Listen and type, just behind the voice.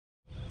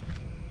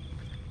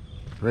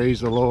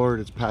Praise the Lord.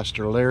 It's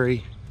Pastor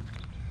Larry.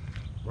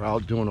 We're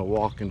out doing a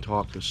walk and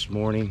talk this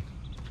morning.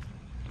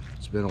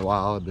 It's been a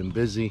while. I've been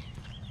busy.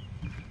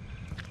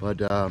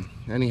 But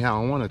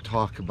anyhow, I want to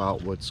talk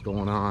about what's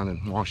going on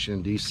in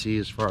Washington, D.C.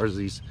 as far as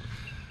these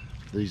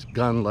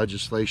gun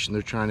legislation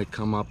they're trying to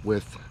come up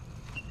with.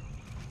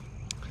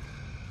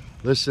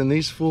 Listen,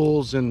 these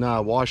fools in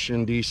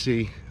Washington,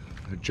 D.C.,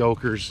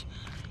 jokers,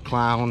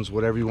 clowns,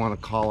 whatever you want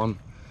to call them,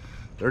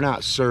 they're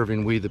not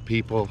serving we the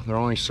people. They're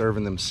only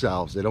serving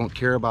themselves. They don't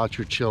care about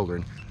your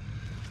children.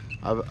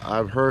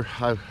 I've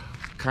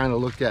kind of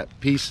looked at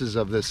pieces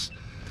of this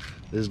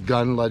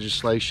gun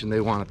legislation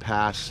they want to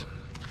pass.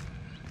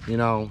 You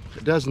know,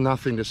 it does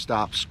nothing to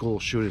stop school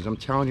shootings. I'm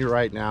telling you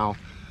right now,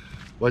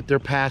 what they're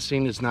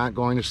passing is not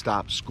going to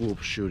stop school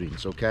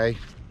shootings, okay?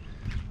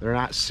 They're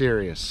not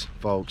serious,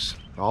 folks.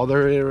 All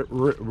they're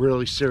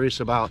really serious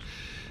about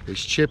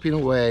is chipping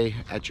away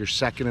at your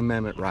Second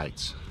Amendment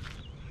rights.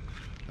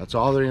 That's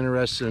all they're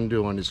interested in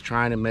doing, is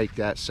trying to make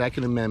that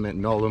Second Amendment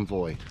null and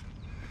void.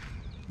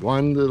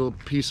 One little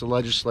piece of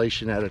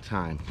legislation at a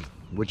time,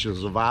 which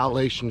is a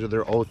violation to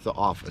their oath of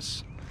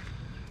office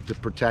to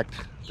protect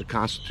the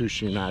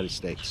Constitution of the United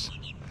States.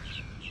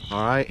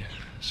 All right,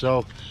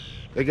 so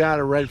they got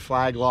a red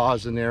flag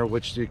laws in there,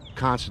 which the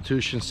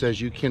Constitution says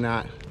you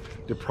cannot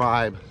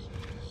deprive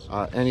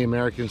any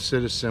American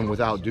citizen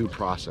without due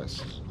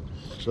process.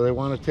 So they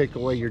want to take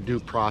away your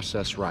due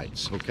process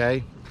rights,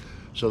 okay?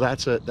 So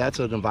that's a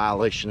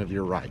violation of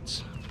your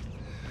rights.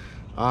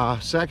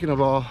 Second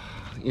of all,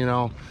 you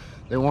know,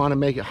 they want to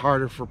make it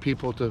harder for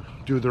people to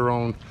do their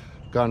own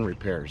gun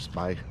repairs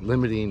by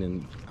limiting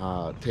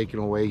and taking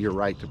away your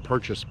right to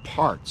purchase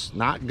parts,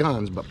 not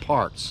guns, but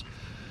parts,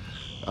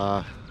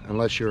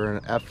 unless you're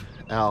an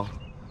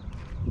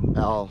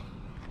FLL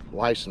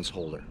license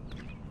holder,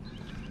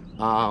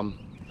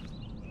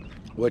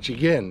 which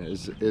again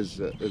is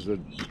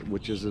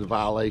a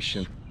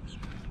violation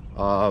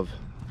of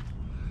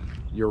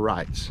your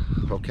rights,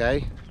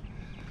 okay?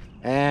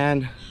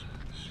 And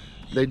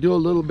they do a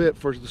little bit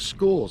for the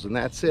schools, and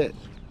that's it.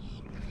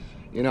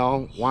 You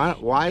know,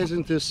 why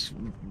isn't this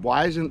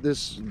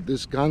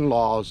gun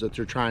laws that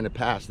they're trying to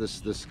pass,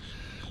 this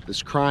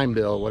crime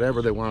bill,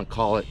 whatever they want to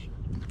call it,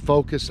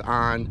 focus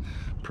on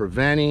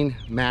preventing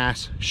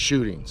mass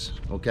shootings,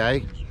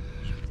 okay?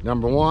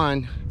 Number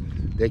one,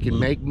 they can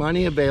make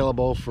money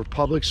available for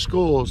public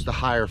schools to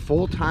hire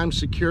full-time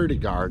security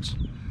guards,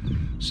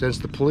 since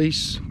the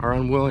police are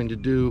unwilling to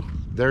do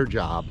their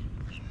job.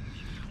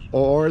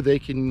 Or they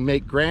can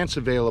make grants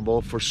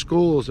available for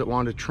schools that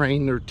want to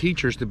train their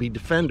teachers to be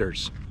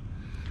defenders.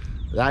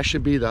 That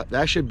should be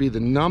the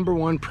number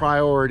one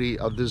priority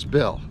of this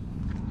bill.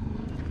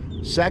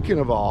 Second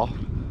of all,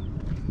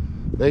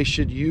 they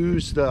should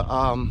use the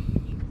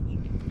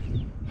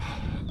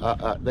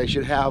they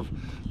should have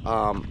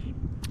a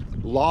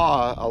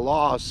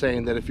law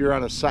saying that if you're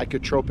on a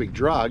psychotropic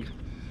drug,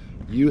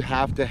 you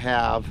have to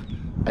have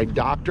a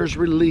doctor's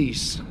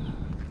release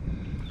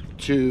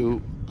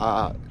to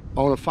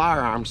own a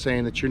firearm,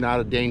 saying that you're not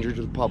a danger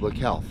to the public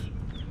health.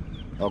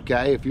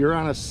 Okay, if you're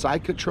on a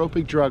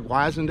psychotropic drug,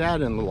 why isn't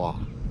that in the law?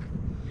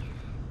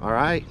 All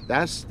right,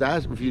 that's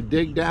if you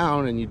dig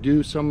down and you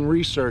do some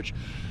research,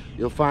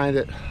 you'll find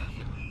that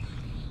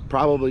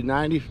probably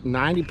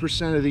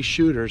 90% of these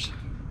shooters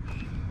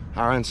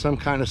are on some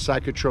kind of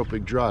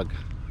psychotropic drug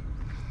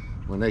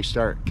when they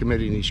start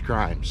committing these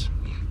crimes.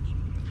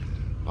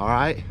 All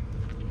right,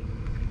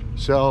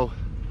 so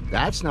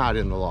that's not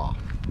in the law.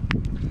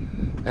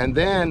 And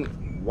then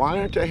why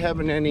aren't they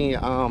having any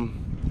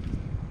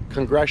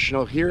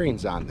congressional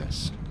hearings on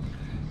this?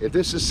 If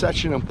this is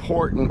such an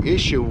important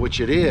issue,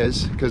 which it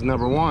is, because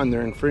number one,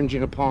 they're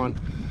infringing upon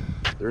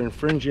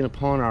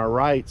our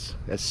rights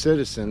as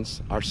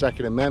citizens, our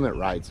Second Amendment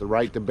rights. The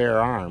right to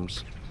bear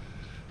arms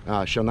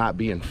shall not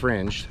be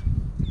infringed.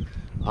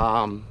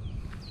 And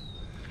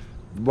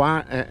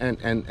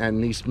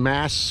these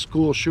mass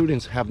school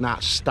shootings have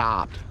not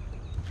stopped.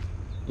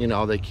 You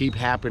know, they keep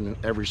happening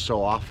every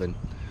so often.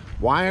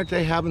 Why aren't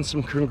they having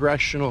some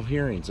congressional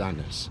hearings on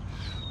this?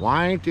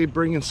 Why aren't they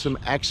bringing some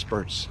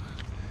experts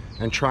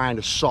and trying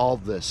to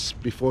solve this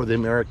before the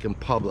American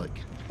public?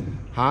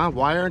 Huh?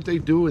 Why aren't they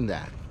doing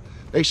that?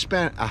 They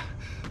spent,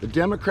 the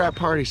Democrat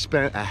Party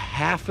spent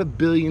 $500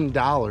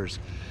 million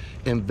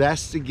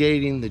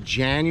investigating the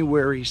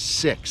January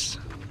 6th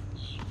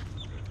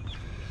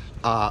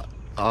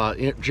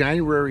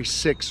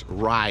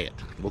riot.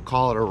 We'll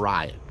call it a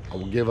riot. I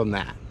will give them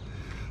that.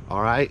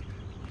 All right?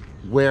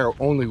 Where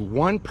only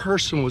one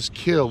person was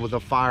killed with a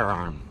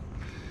firearm,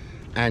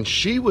 and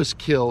she was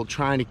killed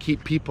trying to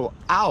keep people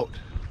out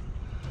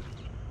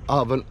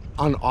of an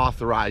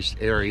unauthorized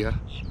area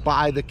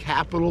by the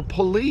Capitol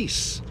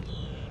Police.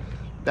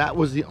 That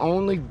was the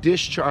only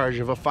discharge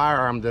of a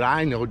firearm that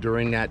I know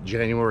during that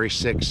January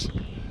 6th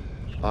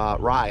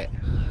riot.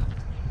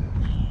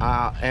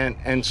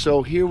 And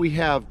so here we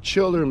have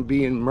children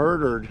being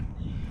murdered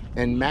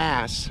en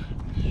masse,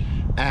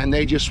 and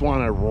they just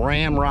want to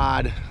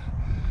ramrod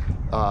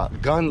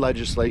gun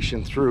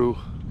legislation through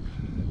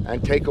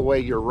and take away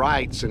your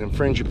rights and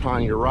infringe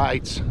upon your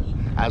rights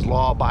as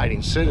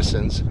law-abiding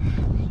citizens,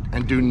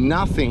 and do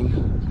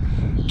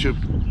nothing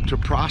to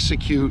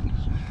prosecute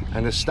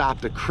and to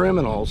stop the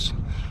criminals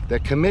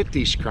that commit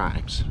these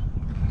crimes.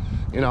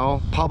 You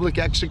know, public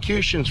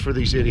executions for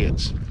these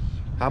idiots.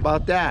 How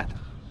about that?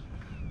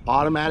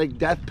 Automatic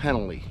death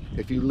penalty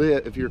if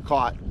you're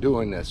caught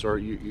doing this, or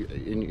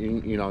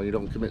you know, you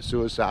don't commit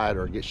suicide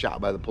or get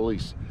shot by the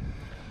police.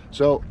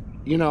 So,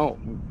 you know,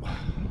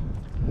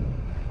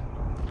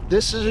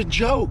 this is a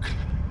joke.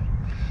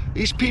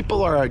 These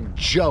people are a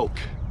joke,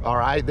 all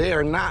right? They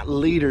are not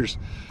leaders.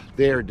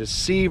 They are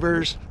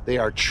deceivers. They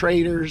are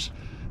traitors.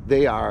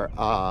 They are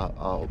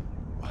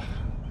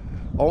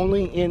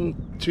only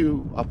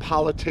into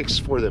politics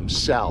for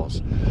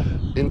themselves,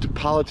 into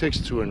politics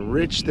to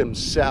enrich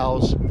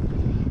themselves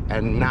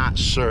and not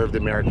serve the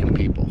American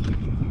people.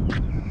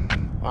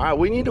 All right,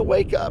 we need to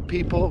wake up,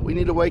 people. We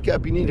need to wake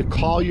up. You need to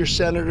call your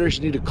senators.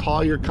 You need to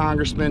call your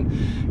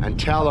congressmen and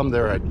tell them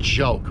they're a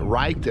joke.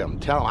 Write them.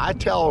 Tell them. I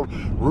tell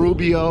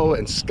Rubio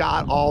and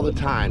Scott all the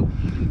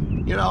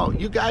time, you know,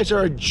 you guys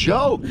are a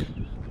joke.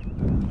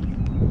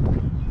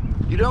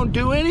 You don't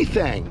do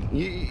anything.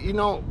 You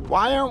know,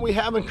 why aren't we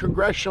having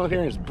congressional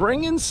hearings?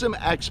 Bring in some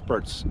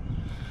experts.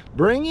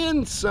 Bring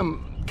in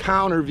some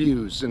counter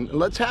views, and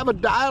let's have a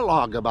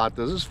dialogue about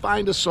this. Let's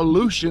find a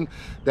solution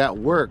that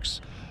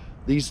works.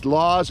 These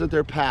laws that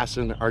they're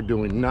passing are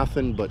doing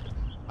nothing but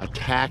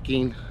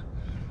attacking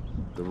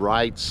the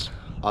rights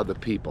of the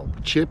people,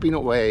 chipping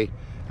away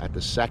at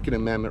the Second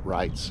Amendment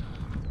rights,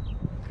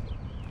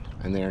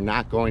 and they are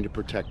not going to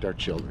protect our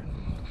children.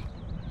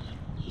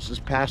 This is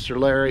Pastor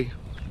Larry.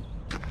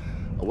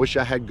 I wish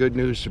I had good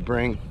news to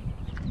bring.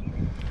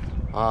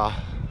 I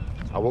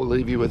will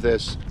leave you with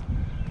this.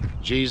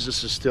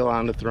 Jesus is still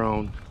on the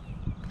throne.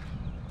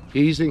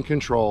 He's in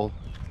control,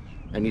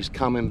 and he's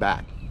coming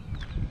back.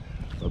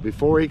 But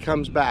before he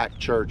comes back,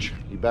 church,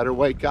 you better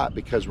wake up,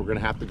 because we're going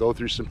to have to go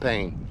through some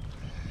pain.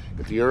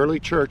 If the early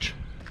church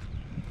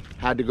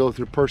had to go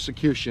through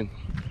persecution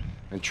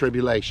and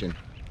tribulation,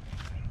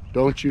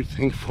 don't you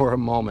think for a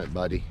moment,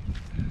 buddy,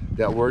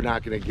 that we're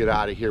not going to get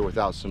out of here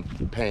without some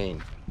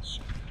pain.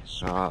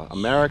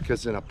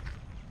 America's in a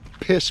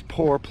piss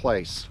poor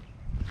place,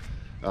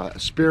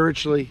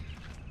 spiritually,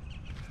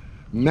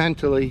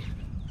 mentally,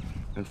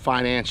 and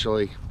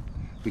financially,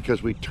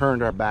 because we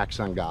turned our backs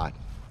on God.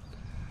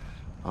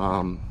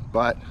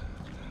 But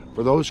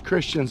for those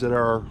Christians that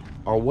are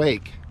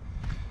awake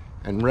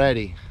and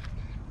ready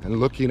and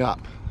looking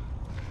up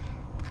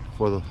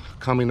for the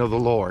coming of the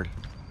Lord,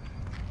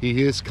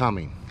 he is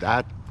coming.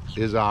 That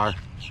is our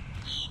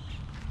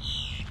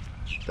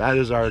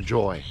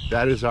joy.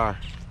 That is our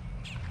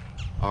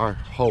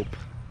hope.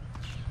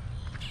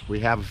 We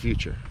have a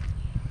future.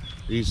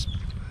 These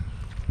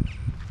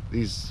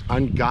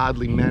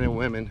ungodly men and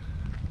women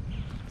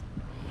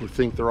who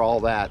think they're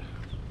all that,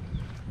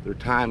 their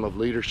time of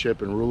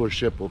leadership and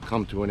rulership will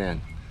come to an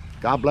end.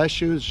 God bless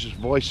you. It's just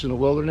Voice in the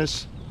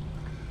Wilderness,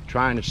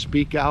 trying to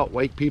speak out,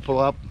 wake people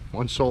up,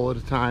 one soul at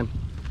a time.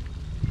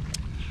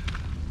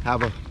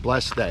 Have a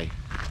blessed day.